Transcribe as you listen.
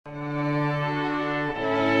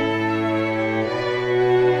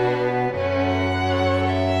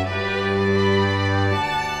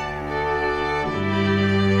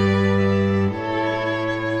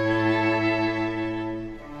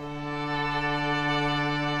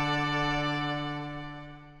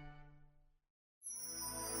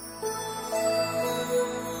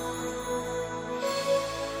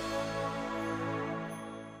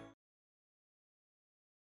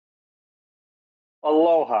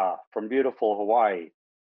Aloha from beautiful Hawaii.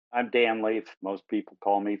 I'm Dan Leaf. Most people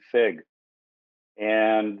call me Fig.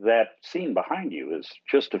 And that scene behind you is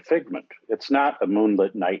just a figment. It's not a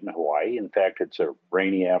moonlit night in Hawaii. In fact, it's a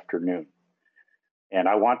rainy afternoon. And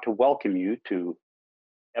I want to welcome you to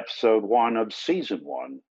episode one of season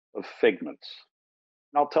one of Figments.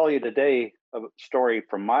 And I'll tell you today a story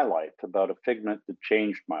from my life about a figment that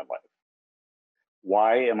changed my life.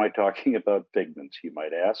 Why am I talking about figments, you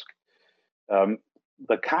might ask? Um,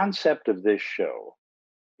 the concept of this show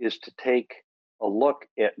is to take a look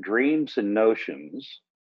at dreams and notions,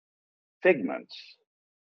 figments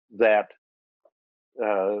that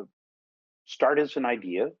uh, start as an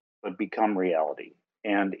idea but become reality.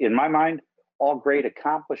 And in my mind, all great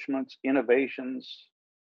accomplishments, innovations,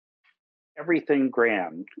 everything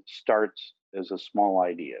grand starts as a small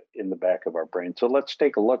idea in the back of our brain. So let's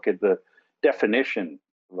take a look at the definition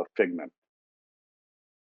of a figment.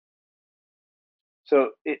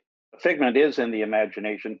 A figment is in the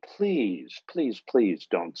imagination. Please, please, please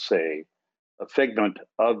don't say a figment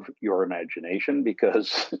of your imagination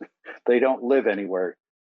because they don't live anywhere.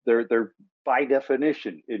 They're by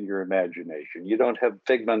definition in your imagination. You don't have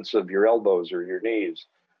figments of your elbows or your knees.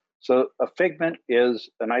 So a figment is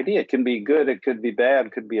an idea. It can be good, it could be bad,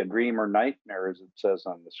 it could be a dream or nightmare, as it says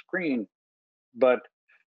on the screen, but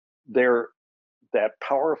they're that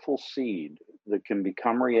powerful seed that can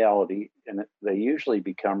become reality, and they usually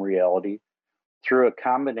become reality through a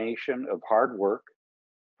combination of hard work,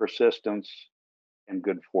 persistence, and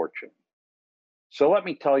good fortune. So let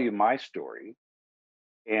me tell you my story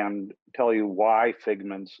and tell you why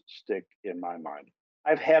figments stick in my mind.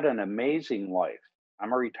 I've had an amazing life.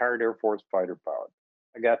 I'm a retired Air Force fighter pilot.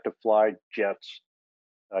 I got to fly jets.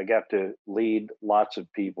 I got to lead lots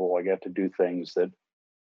of people. I got to do things that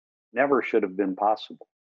never should have been possible.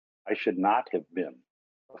 I should not have been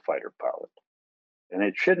a fighter pilot. And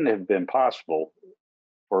it shouldn't have been possible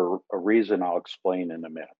for a reason I'll explain in a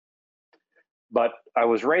minute. But I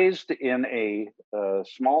was raised in a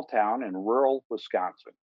small town in rural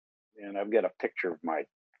Wisconsin. And I've got a picture of my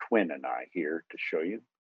twin and I here to show you.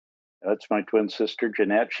 That's my twin sister,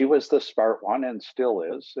 Jeanette. She was the smart one and still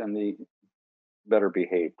is, and the better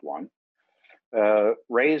behaved one.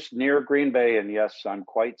 Raised near Green Bay, and yes, I'm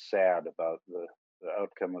quite sad about the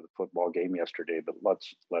outcome of the football game yesterday, but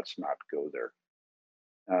let's not go there.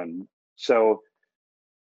 So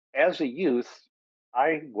as a youth,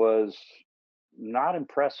 I was not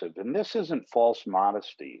impressive. And this isn't false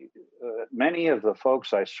modesty. Many of the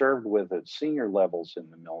folks I served with at senior levels in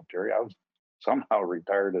the military, I was somehow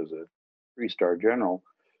retired as a three-star general,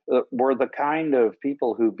 were the kind of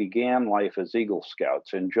people who began life as Eagle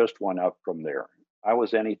Scouts and just went up from there. I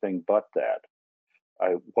was anything but that.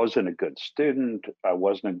 I wasn't a good student. I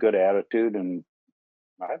wasn't a good attitude, and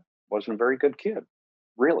I wasn't a very good kid,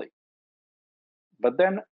 really. But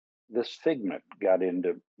then this figment got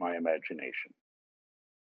into my imagination.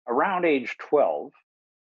 Around age 12,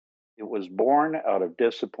 it was born out of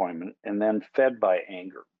disappointment and then fed by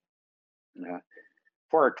anger. Uh,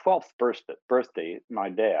 for our 12th birthday, my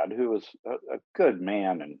dad, who was a good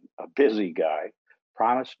man and a busy guy,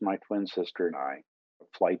 promised my twin sister and I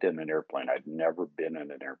a flight in an airplane. I'd never been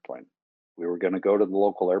in an airplane. We were going to go to the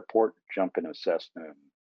local airport, jump in a Cessna, and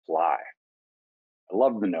fly. I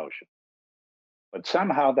loved the notion. But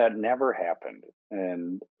somehow that never happened.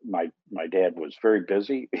 And my dad was very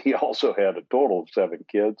busy. He also had a total of 7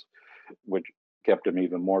 kids, which kept him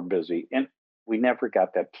even more busy. And we never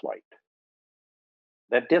got that flight.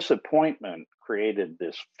 That disappointment created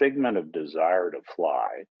this figment of desire to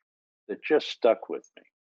fly that just stuck with me.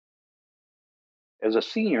 As a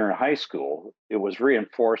senior in high school, it was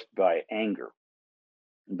reinforced by anger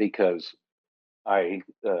because I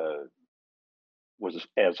was,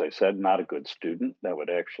 as I said, not a good student. That would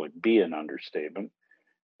actually be an understatement.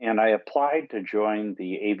 And I applied to join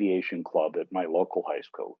the aviation club at my local high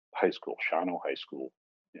school, Shawano High School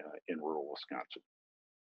in rural Wisconsin.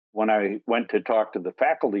 When I went to talk to the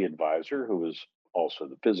faculty advisor, who was also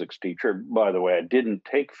the physics teacher, by the way, I didn't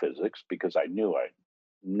take physics because I knew I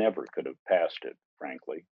never could have passed it,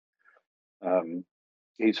 frankly.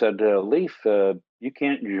 He said, Leaf, you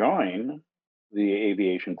can't join the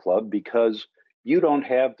aviation club because you don't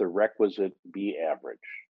have the requisite B average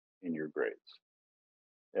in your grades.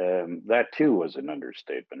 That too was an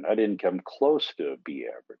understatement. I didn't come close to a B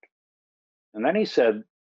average. And then he said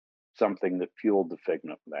something that fueled the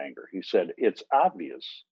figment of anger. He said, it's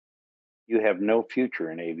obvious you have no future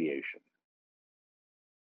in aviation.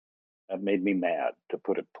 That made me mad, to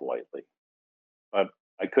put it politely. But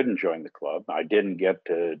I couldn't join the club. I didn't get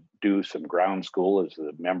to do some ground school as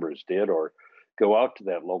the members did, or go out to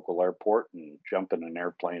that local airport and jump in an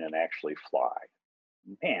airplane and actually fly.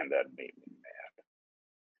 Man, that made me mad.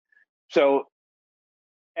 So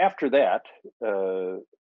after that,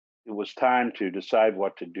 it was time to decide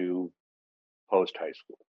what to do post high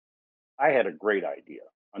school. I had a great idea,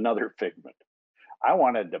 another figment. I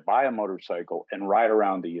wanted to buy a motorcycle and ride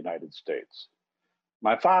around the United States.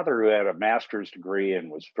 My father, who had a master's degree and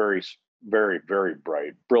was very, very, very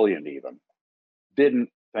bright, brilliant even, didn't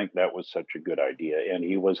think that was such a good idea, and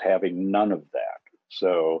he was having none of that.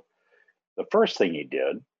 So the first thing he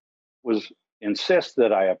did was insist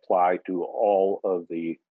that I apply to all of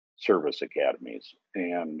the service academies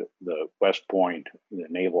and the West Point, the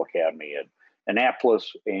Naval Academy at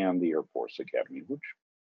Annapolis, and the Air Force Academy, which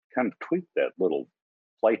kind of tweaked that little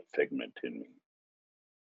flight figment in me.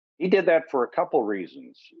 He did that for a couple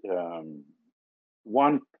reasons.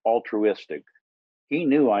 One, altruistic. He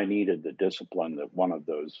knew I needed the discipline that one of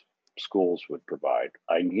those schools would provide.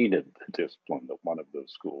 I needed the discipline that one of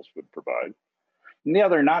those schools would provide. And the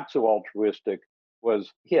other, not so altruistic,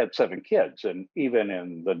 was he had 7 kids. And even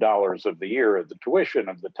in the dollars of the year of the tuition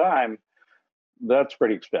of the time, that's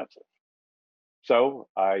pretty expensive. So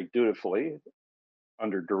I dutifully,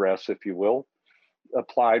 under duress, if you will,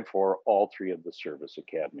 applied for all 3 of the service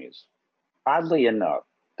academies. Oddly enough,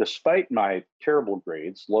 despite my terrible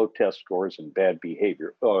grades, low test scores, and bad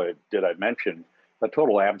behavior, did I mention a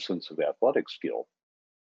total absence of athletic skill,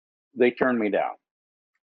 they turned me down.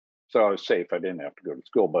 So I was safe. I didn't have to go to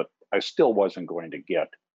school, but I still wasn't going to get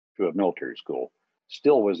to a military school,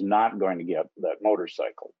 still was not going to get that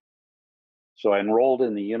motorcycle. So I enrolled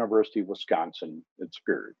in the University of Wisconsin in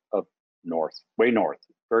Superior, up north, way north,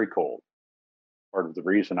 very cold. Part of the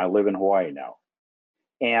reason I live in Hawaii now.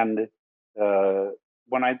 And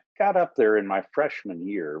when I got up there in my freshman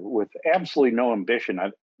year with absolutely no ambition,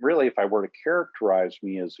 really, if I were to characterize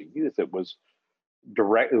me as a youth, it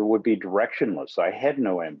would be directionless. I had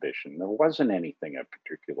no ambition. There wasn't anything I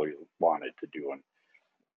particularly wanted to do,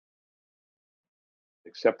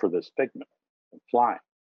 except for this figment of flying.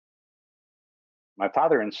 My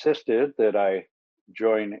father insisted that I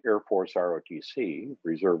join Air Force ROTC,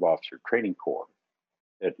 Reserve Officer Training Corps,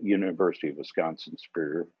 at University of Wisconsin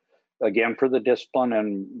Superior, again for the discipline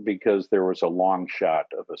and because there was a long shot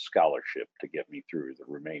of a scholarship to get me through the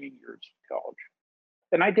remaining years of college.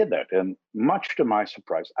 And I did that, and much to my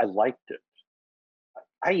surprise, I liked it.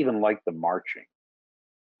 I even liked the marching.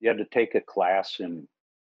 You had to take a class in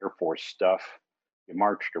Air Force stuff. You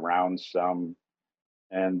marched around some,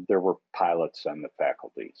 and there were pilots on the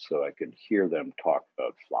faculty, so I could hear them talk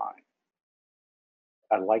about flying.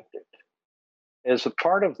 I liked it. As a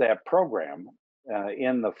part of that program,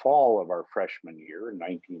 in the fall of our freshman year in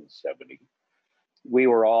 1970, we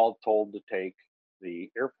were all told to take the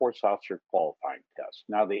Air Force Officer Qualifying Test.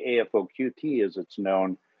 Now, the AFOQT, as it's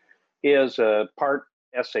known, is a part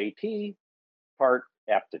SAT, part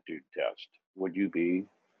aptitude test. Would you be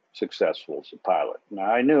successful as a pilot?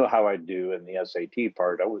 Now, I knew how I'd do in the SAT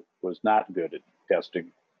part. I was not good at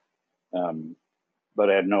testing, but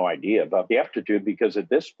I had no idea about the aptitude because at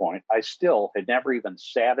this point, I still had never even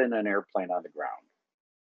sat in an airplane on the ground.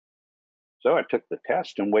 So I took the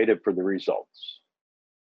test and waited for the results.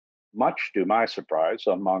 Much to my surprise,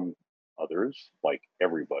 among others, like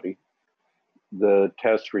everybody, the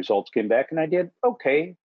test results came back and I did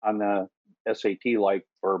okay on the SAT, like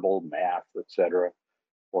verbal, math, etc.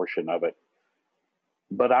 portion of it.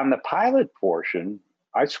 But on the pilot portion,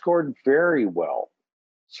 I scored very well,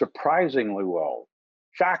 surprisingly well,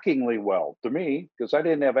 shockingly well to me, because I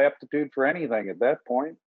didn't have aptitude for anything at that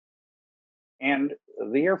point. And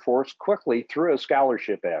the Air Force quickly threw a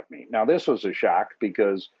scholarship at me. Now, this was a shock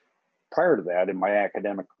because prior to that, in my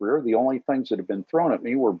academic career, the only things that had been thrown at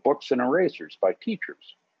me were books and erasers by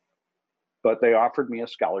teachers. But they offered me a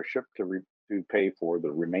scholarship to pay for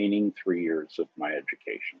the remaining 3 years of my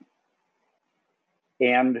education.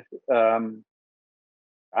 And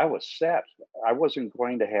I was set. I wasn't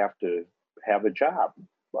going to have a job.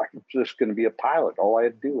 I was just going to be a pilot. All I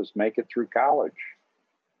had to do was make it through college.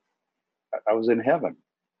 I was in heaven.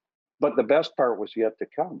 But the best part was yet to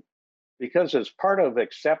come. Because as part of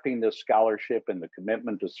accepting this scholarship and the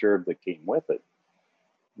commitment to serve that came with it,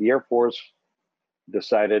 the Air Force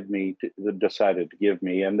decided to give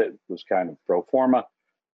me, and it was kind of pro forma,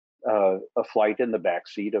 a flight in the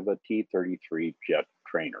backseat of a T-33 jet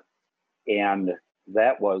trainer. And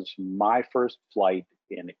that was my first flight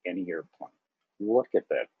in any airplane. Look at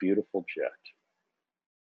that beautiful jet.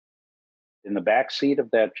 In the backseat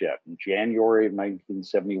of that jet in January of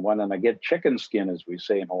 1971, and I get chicken skin, as we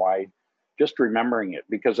say in Hawaii, just remembering it,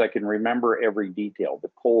 because I can remember every detail, the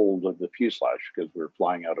cold of the fuselage, because we were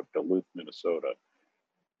flying out of Duluth, Minnesota,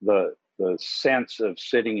 the sense of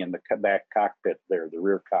sitting in the back cockpit there, the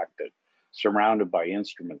rear cockpit, surrounded by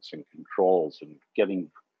instruments and controls and getting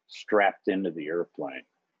strapped into the airplane.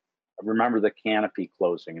 I remember the canopy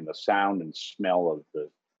closing and the sound and smell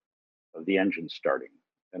of the engine starting.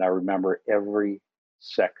 And I remember every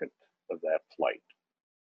second of that flight.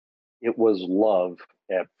 It was love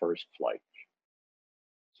at first flight.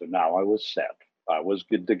 So now I was set. I was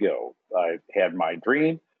good to go. I had my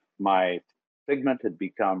dream. My figment had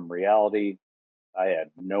become reality. I had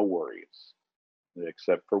no worries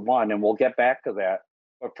except for one, and we'll get back to that.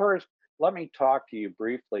 But first, let me talk to you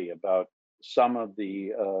briefly about some of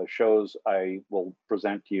the shows I will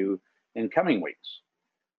present to you in coming weeks.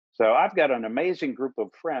 So I've got an amazing group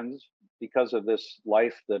of friends because of this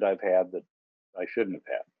life that I've had that I shouldn't have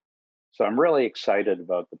had. So I'm really excited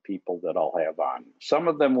about the people that I'll have on. Some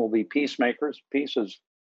of them will be peacemakers. Peace is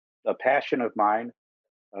a passion of mine.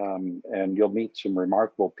 And you'll meet some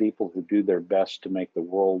remarkable people who do their best to make the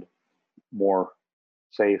world more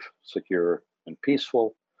safe, secure, and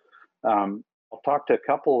peaceful. I'll talk to a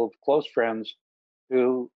couple of close friends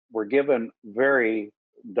who were given very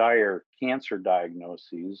dire cancer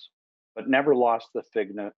diagnoses, but never lost the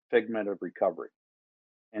figment of recovery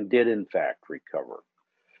and did, in fact, recover.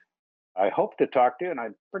 I hope to talk to, and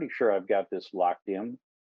I'm pretty sure I've got this locked in,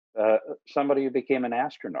 somebody who became an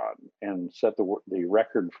astronaut and set the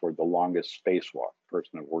record for the longest spacewalk,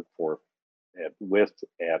 person I worked for at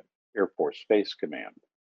Air Force Space Command,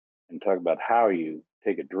 and talk about how you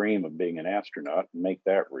take a dream of being an astronaut and make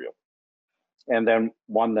that real. And then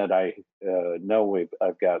one that I know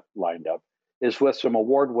I've got lined up is with some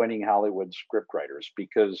award-winning Hollywood scriptwriters,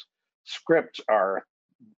 because scripts are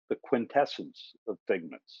the quintessence of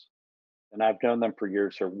figments. And I've known them for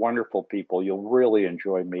years. They're wonderful people. You'll really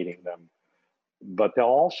enjoy meeting them. But they'll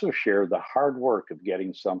also share the hard work of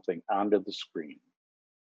getting something onto the screen.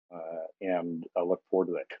 And I look forward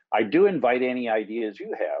to that. I do invite any ideas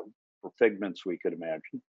you have for figments we could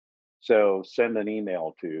imagine. So send an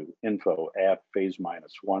email to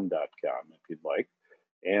info@phase-1.com if you'd like.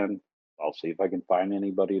 And I'll see if I can find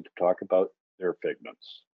anybody to talk about their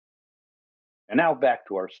figments. And now back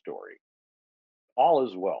to our story. All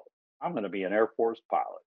is well. I'm going to be an Air Force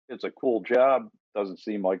pilot. It's a cool job. Doesn't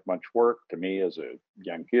seem like much work to me as a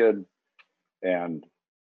young kid. And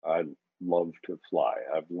I love to fly.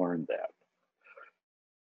 I've learned that.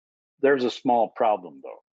 There's a small problem,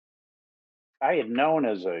 though. I had known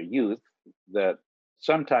as a youth that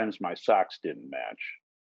sometimes my socks didn't match.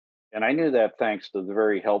 And I knew that thanks to the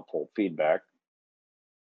very helpful feedback,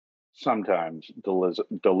 sometimes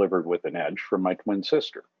delivered with an edge, from my twin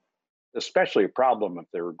sister. Especially a problem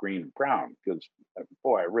if they were green and brown, because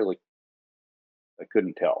boy, I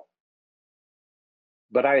couldn't tell.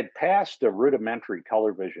 But I had passed a rudimentary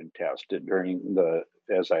color vision test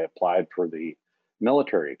as I applied for the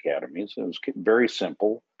military academies. It was very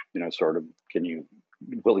simple, sort of,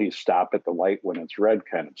 will you stop at the light when it's red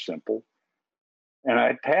kind of simple. And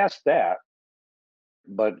I passed that,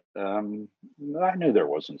 but I knew there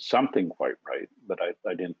wasn't something quite right, but I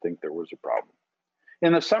didn't think there was a problem.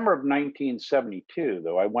 In the summer of 1972,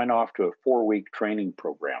 though, I went off to a 4-week training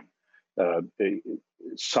program, a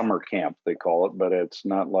summer camp, they call it, but it's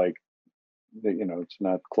not like, it's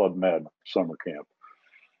not Club Med summer camp.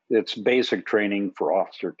 It's basic training for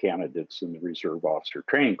officer candidates in the Reserve Officer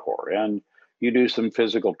Training Corps. And you do some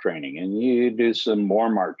physical training and you do some more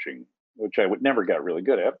marching, which I never got really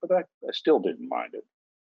good at, but I still didn't mind it.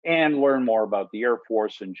 And learn more about the Air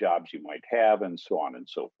Force and jobs you might have, and so on and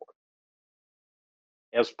so forth.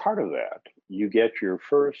 As part of that, you get your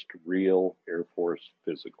first real Air Force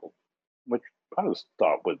physical, which I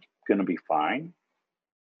thought was going to be fine.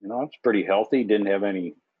 It's pretty healthy, didn't have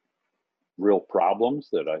any real problems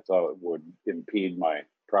that I thought would impede my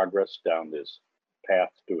progress down this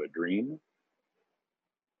path to a dream.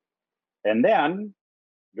 And then,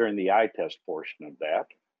 during the eye test portion of that,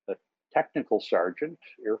 a technical sergeant,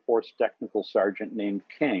 Air Force technical sergeant named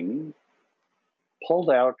King,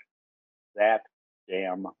 pulled out that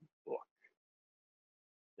damn book,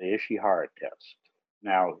 the Ishihara test.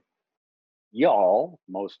 Now, y'all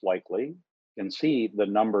most likely can see the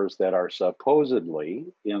numbers that are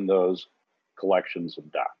supposedly in those collections of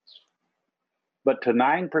dots. But to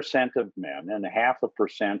 9% of men and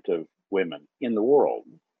 0.5% of women in the world,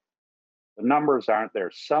 the numbers aren't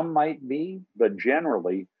there. Some might be, but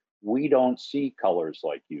generally, we don't see colors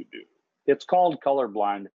like you do. It's called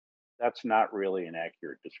colorblind. That's not really an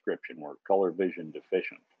accurate description. We're color vision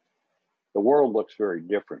deficient. The world looks very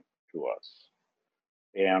different to us.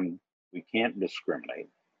 And We can't discriminate.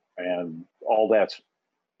 And all that's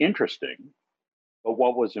interesting. But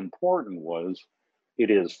what was important was it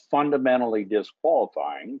is fundamentally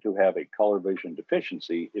disqualifying to have a color vision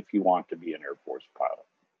deficiency if you want to be an Air Force pilot.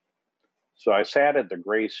 So I sat at the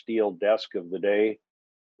gray steel desk of the day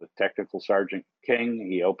with Technical Sergeant King.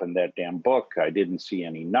 He opened that damn book. I didn't see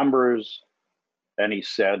any numbers. Then he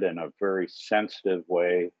said in a very sensitive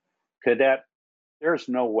way, "Cadet, there's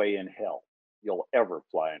no way in hell you'll ever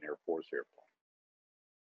fly an Air Force airplane."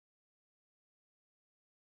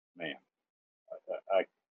 Man, I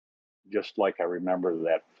just like I remember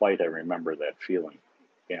that flight, I remember that feeling.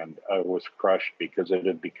 And I was crushed because it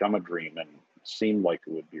had become a dream and it seemed like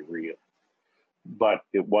it would be real, but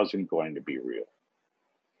it wasn't going to be real.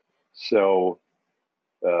 So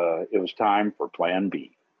it was time for plan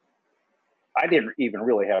B. I didn't even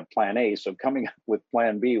really have plan A, so coming up with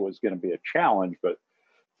plan B was going to be a challenge, but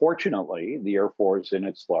fortunately, the Air Force, in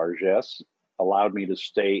its largesse, allowed me to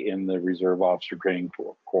stay in the Reserve Officer Training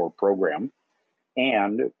Corps program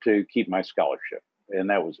and to keep my scholarship. And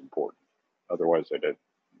that was important. Otherwise,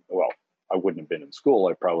 I wouldn't have been in school.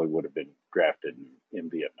 I probably would have been drafted in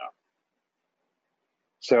Vietnam.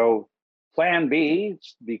 So plan B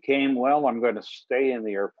became, well, I'm going to stay in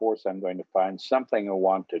the Air Force. I'm going to find something I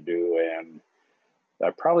want to do. And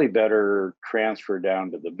I probably better transfer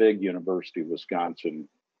down to the big University of Wisconsin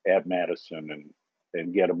at Madison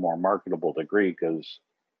and get a more marketable degree, because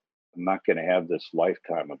I'm not going to have this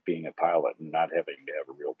lifetime of being a pilot and not having to have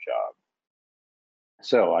a real job.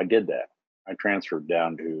 So I did that. I transferred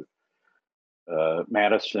down to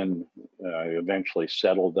Madison. I eventually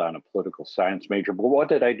settled on a political science major. But what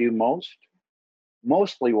did I do most?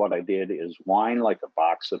 Mostly what I did is whine like a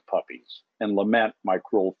box of puppies and lament my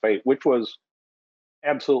cruel fate, which was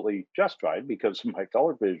absolutely justified because of my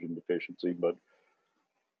color vision deficiency. But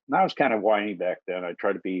I was kind of whiny back then. I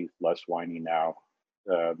try to be less whiny now.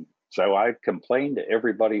 So I complained to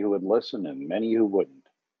everybody who would listen and many who wouldn't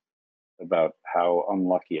about how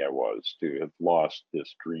unlucky I was to have lost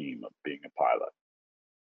this dream of being a pilot.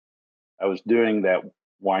 I was doing that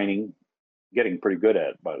whining, getting pretty good at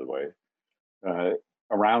it, by the way,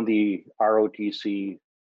 around the ROTC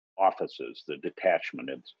offices, the detachment,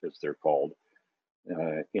 as they're called,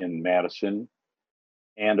 in Madison,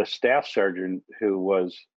 and a staff sergeant who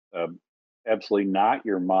was absolutely not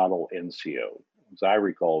your model NCO. As I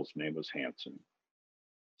recall, his name was Hanson,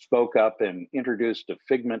 spoke up and introduced a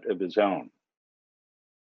figment of his own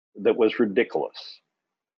that was ridiculous,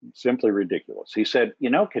 simply ridiculous. He said, "You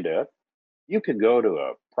know, cadet, you could go to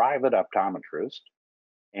a private optometrist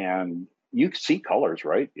and you see colors,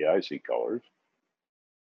 right?" "Yeah, I see colors."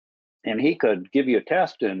 "And he could give you a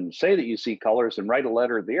test and say that you see colors and write a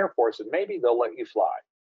letter to the Air Force and maybe they'll let you fly."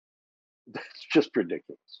 That's just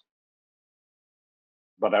ridiculous.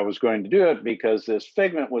 But I was going to do it because this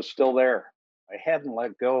figment was still there. I hadn't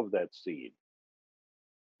let go of that seed.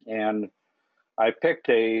 And I picked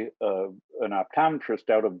an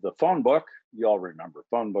optometrist out of the phone book. You all remember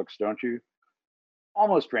phone books, don't you?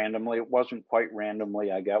 Almost randomly. It wasn't quite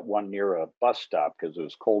randomly. I got one near a bus stop because it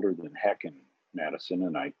was colder than heck in Madison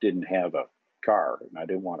and I didn't have a car and I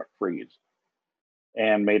didn't want to freeze.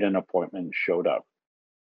 And made an appointment and showed up.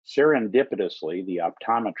 Serendipitously, the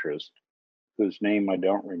optometrist, whose name I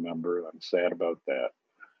don't remember, I'm sad about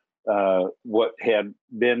that, what had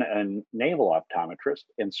been a naval optometrist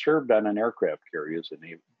and served on an aircraft carrier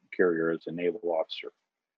as a naval officer.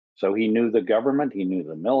 So he knew the government, he knew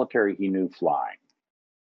the military, he knew flying.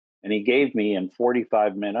 And he gave me in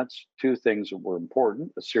 45 minutes two things that were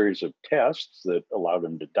important: a series of tests that allowed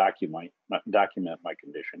him to document my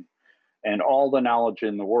condition, and all the knowledge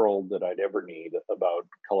in the world that I'd ever need about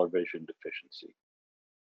color vision deficiency.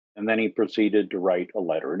 And then he proceeded to write a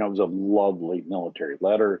letter. And it was a lovely military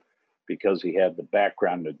letter because he had the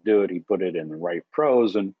background to do it. He put it in the right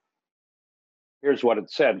prose. And here's what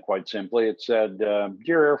it said, quite simply. It said,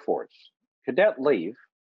 "Dear Air Force, Cadet Leaf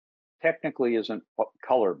technically isn't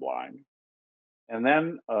colorblind." And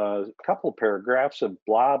then a couple paragraphs of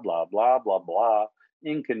blah, blah, blah, blah, blah,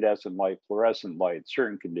 incandescent light, fluorescent light,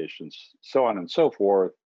 certain conditions, so on and so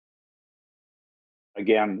forth.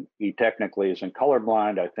 Again, he technically isn't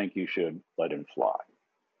colorblind. I think you should let him fly.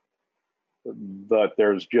 But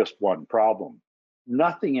there's just one problem.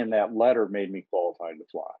 Nothing in that letter made me qualified to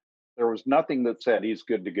fly. There was nothing that said he's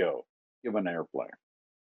good to go, give an airplane.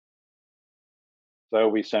 So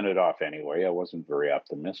we sent it off anyway. I wasn't very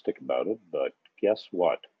optimistic about it, but guess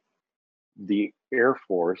what? The Air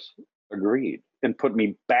Force agreed and put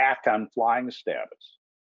me back on flying status,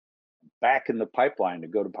 back in the pipeline to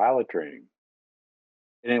go to pilot training.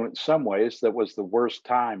 And in some ways, that was the worst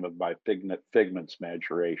time of my figment's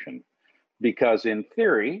maturation. because in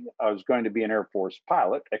theory, I was going to be an Air Force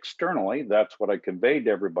pilot. Externally, that's what I conveyed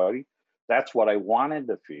to everybody. That's what I wanted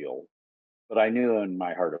to feel. But I knew in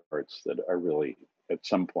my heart of hearts that I really, at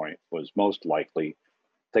some point, was most likely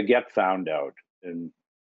to get found out and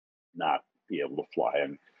not be able to fly.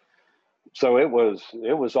 And so it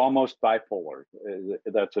was almost bipolar.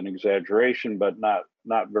 That's an exaggeration, but not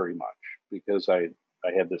very much, because I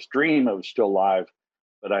had this dream. I was still alive,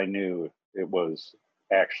 but I knew it was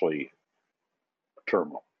actually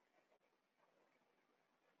terminal.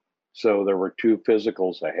 So there were 2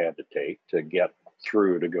 physicals I had to take to get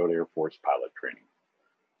through to go to Air Force pilot training.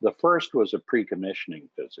 The first was a pre-commissioning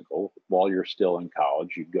physical. While you're still in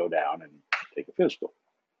college, you go down and take a physical.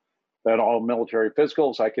 And all military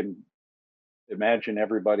physicals, I can imagine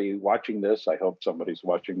everybody watching this, I hope somebody's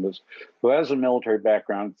watching this, who has a military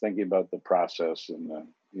background, thinking about the process and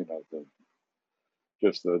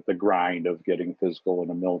the grind of getting physical in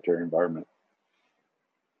a military environment.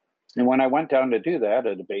 And when I went down to do that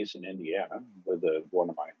at a base in Indiana with one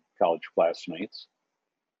of my college classmates,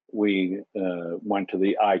 we went to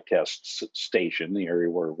the eye test station, the area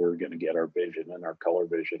where we're going to get our vision and our color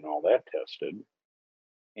vision and all that tested.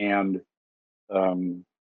 And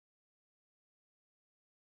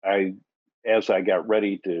as I got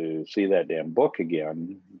ready to see that damn book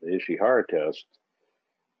again, the Ishihara test,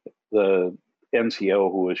 the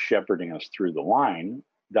NCO who was shepherding us through the line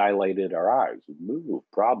dilated our eyes. Ooh,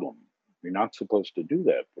 problem. You're not supposed to do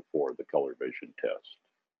that before the color vision test.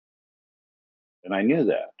 And I knew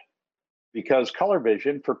that, because color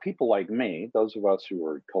vision, for people like me, those of us who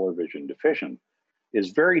are color vision deficient,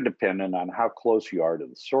 is very dependent on how close you are to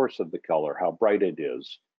the source of the color, how bright it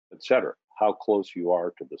is, etc., how close you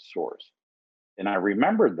are to the source. And I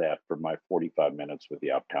remembered that from my 45 minutes with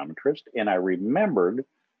the optometrist, and I remembered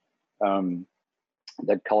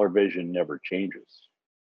that color vision never changes.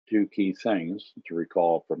 2 key things to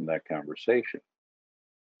recall from that conversation.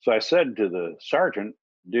 So I said to the sergeant,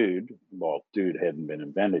 dude hadn't been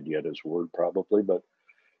invented yet as a word probably, but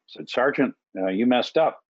I said, Sergeant, you messed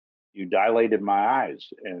up. You dilated my eyes,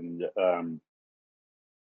 and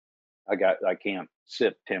I can't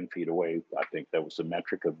sit 10 feet away. I think that was the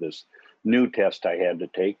metric of this new test I had to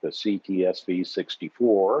take, the CTSV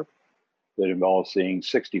 64, that involves seeing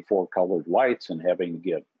 64 colored lights and having to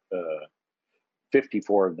get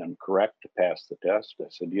 54 of them correct to pass the test. I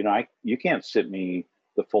said, you can't sit me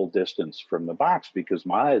the full distance from the box because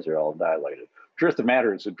my eyes are all dilated. Truth of the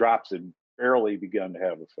matter is the drops had barely begun to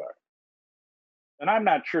have effect. And I'm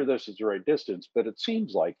not sure this is the right distance, but it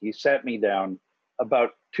seems like he sat me down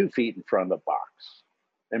about 2 feet in front of the box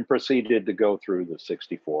and proceeded to go through the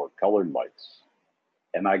 64 colored lights.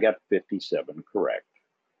 And I got 57 correct.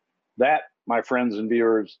 That, my friends and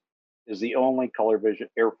viewers, is the only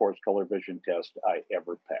Air Force color vision test I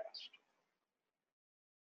ever passed.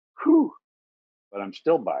 Whew. But I'm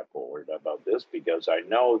still bipolar about this, because I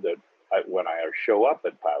know that when I show up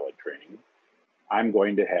at pilot training, I'm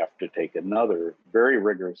going to have to take another very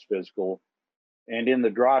rigorous physical. And in the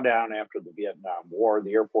drawdown after the Vietnam War,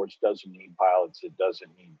 the Air Force doesn't need pilots, it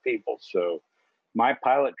doesn't need people. So my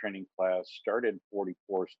pilot training class started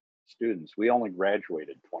 44 students. We only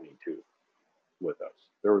graduated 22 with us.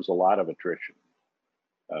 There was a lot of attrition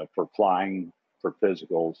for flying, for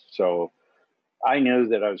physicals. So I knew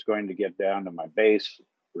that I was going to get down to my base,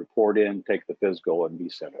 report in, take the physical, and be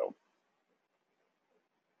sent home.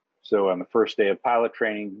 So on the first day of pilot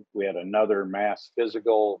training, we had another mass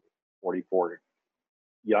physical, 44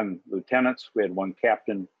 young lieutenants. We had 1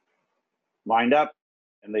 captain lined up,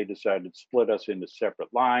 and they decided to split us into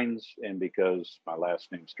separate lines. And because my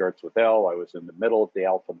last name starts with L, I was in the middle of the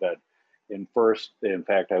alphabet. In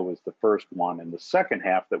fact, I was the first one in the second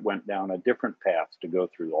half that went down a different path to go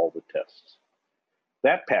through all the tests.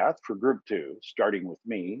 That path for Group 2, starting with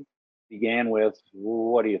me, began with,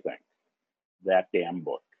 what do you think? That damn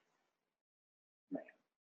book. Man.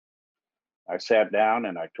 I sat down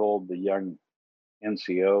and I told the young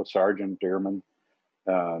NCO, Sergeant Dearman,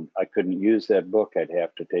 I couldn't use that book. I'd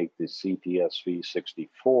have to take the CTSV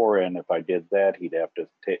 64, and if I did that, he'd have to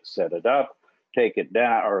set it up, take it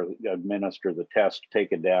down, or administer the test,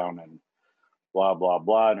 take it down, and blah, blah,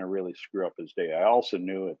 blah, and it really screw up his day. I also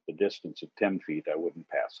knew at the distance of 10 feet, I wouldn't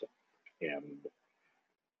pass it. And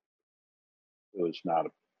it was not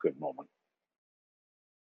a good moment.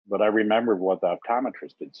 But I remembered what the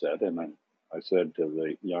optometrist had said, and I said to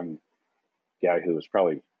the young guy who was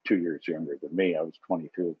probably 2 years younger than me, I was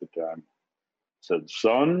 22 at the time, said,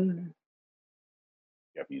 son,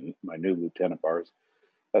 I mean, my new lieutenant bars,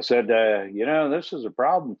 I said, this is a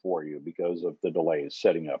problem for you because of the delays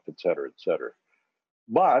setting up, et cetera, et cetera.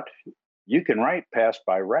 But You can write pass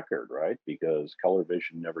by record, right? Because color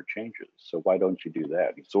vision never changes. So why don't you do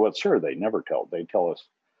that? So what, sir, they never tell. They tell us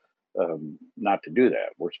not to do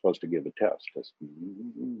that. We're supposed to give a test.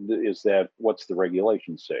 Is that, what's the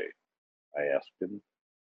regulation say? I asked him.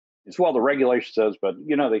 It's, well, the regulation says, but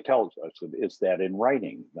you know, they tell us. I said, is that in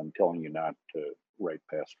writing? I'm telling you not to write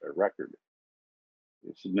past our record.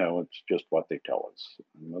 He said, no, it's just what they tell us.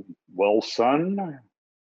 Well, son,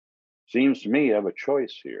 seems to me you have a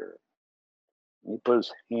choice here. He put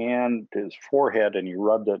his hand to his forehead and he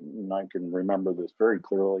rubbed it, and I can remember this very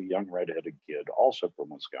clearly. Young redheaded kid, also from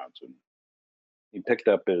Wisconsin. He picked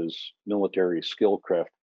up his military Skillcraft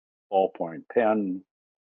ballpoint pen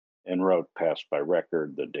and wrote pass by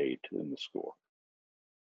record, the date, and the score.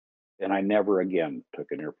 And I never again took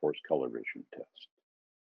an Air Force color vision test.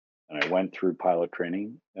 And I went through pilot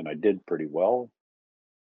training and I did pretty well.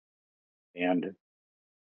 And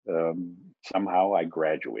somehow I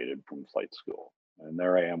graduated from flight school. And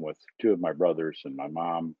there I am with two of my brothers and my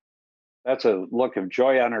mom. That's a look of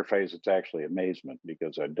joy on her face. It's actually amazement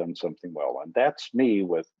because I'd done something well. And that's me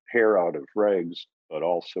with hair out of rags, but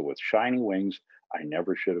also with shiny wings I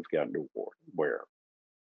never should have gotten to wear.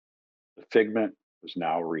 The Figment was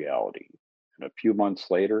now reality. And a few months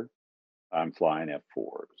later, I'm flying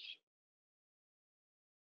F4s.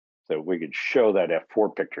 So we could show that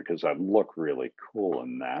F4 picture because I look really cool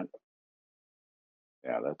in that.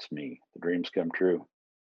 Yeah, that's me. The dreams come true.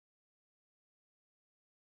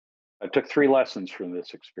 I took 3 lessons from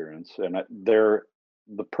this experience, and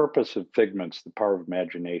the purpose of Figments, the power of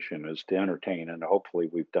imagination, is to entertain, and hopefully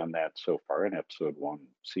we've done that so far in episode 1,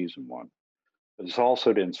 season 1. But it's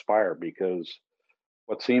also to inspire because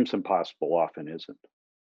what seems impossible often isn't.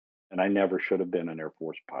 And I never should have been an Air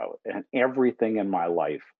Force pilot. And everything in my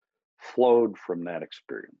life flowed from that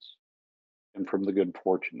experience and from the good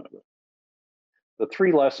fortune of it. The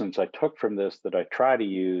 3 lessons I took from this that I try to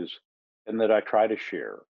use and that I try to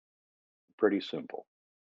share, pretty simple.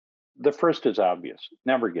 The first is obvious.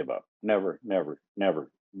 Never give up. Never, never, never,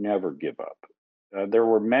 never give up. There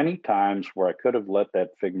were many times where I could have let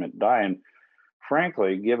that Figment die. And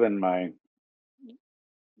frankly, given my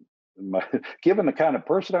given the kind of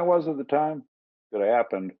person I was at the time, could have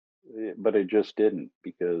happened, but it just didn't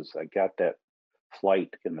because I got that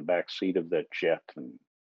flight in the back seat of that jet and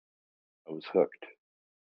I was hooked.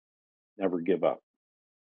 Never give up.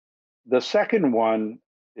 The second one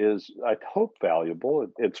is, I hope, valuable.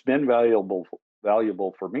 It's been valuable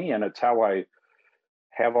for me, and it's how I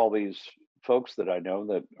have all these folks that I know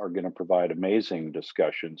that are going to provide amazing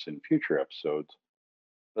discussions in future episodes.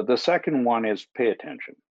 But the second one is pay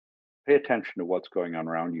attention. Pay attention to what's going on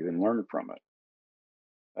around you and learn from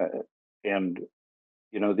it. And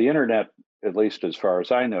you know, the internet, at least as far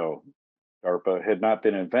as I know, DARPA had not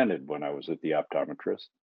been invented when I was at the optometrist,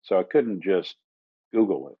 so I couldn't just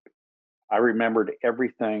Google it. I remembered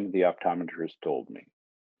everything the optometrist told me,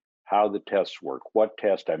 how the tests work, what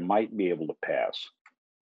test I might be able to pass,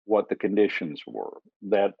 what the conditions were,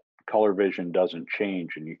 that color vision doesn't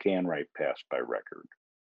change and you can write pass by record.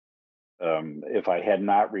 If I had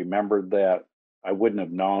not remembered that, I wouldn't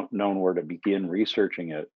have known where to begin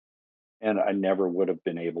researching it, and I never would have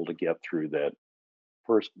been able to get through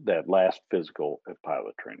that last physical at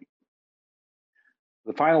pilot training.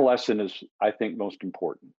 The final lesson is, I think, most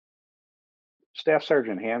important. Staff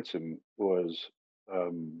Sergeant Hansen was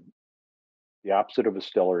the opposite of a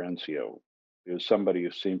stellar NCO. He was somebody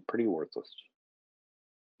who seemed pretty worthless.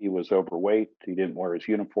 He was overweight. He didn't wear his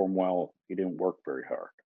uniform well. He didn't work very hard.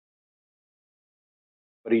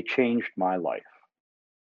 But he changed my life.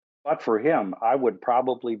 But for him, I would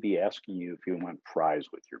probably be asking you if you want fries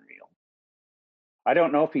with your meal. I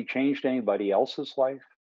don't know if he changed anybody else's life,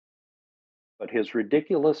 but his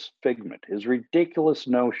ridiculous Figment, his ridiculous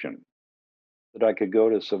notion that I could go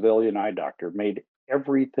to a civilian eye doctor made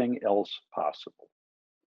everything else possible.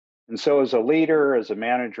 And so, as a leader, as a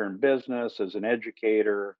manager in business, as an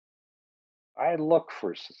educator, I look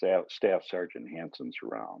for Staff Sergeant Hansens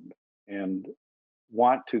around and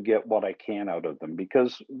want to get what I can out of them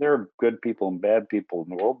because there are good people and bad people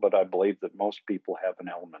in the world, but I believe that most people have an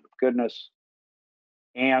element of goodness,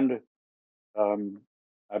 and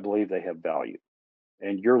I believe they have value.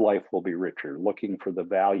 And your life will be richer looking for the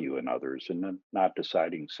value in others and then not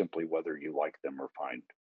deciding simply whether you like them or find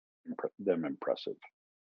them impressive.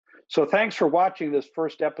 So thanks for watching this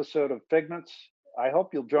first episode of Figments. I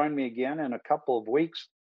hope you'll join me again in a couple of weeks.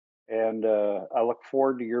 And I look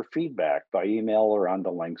forward to your feedback by email or on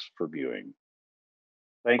the links for viewing.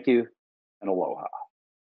 Thank you and aloha.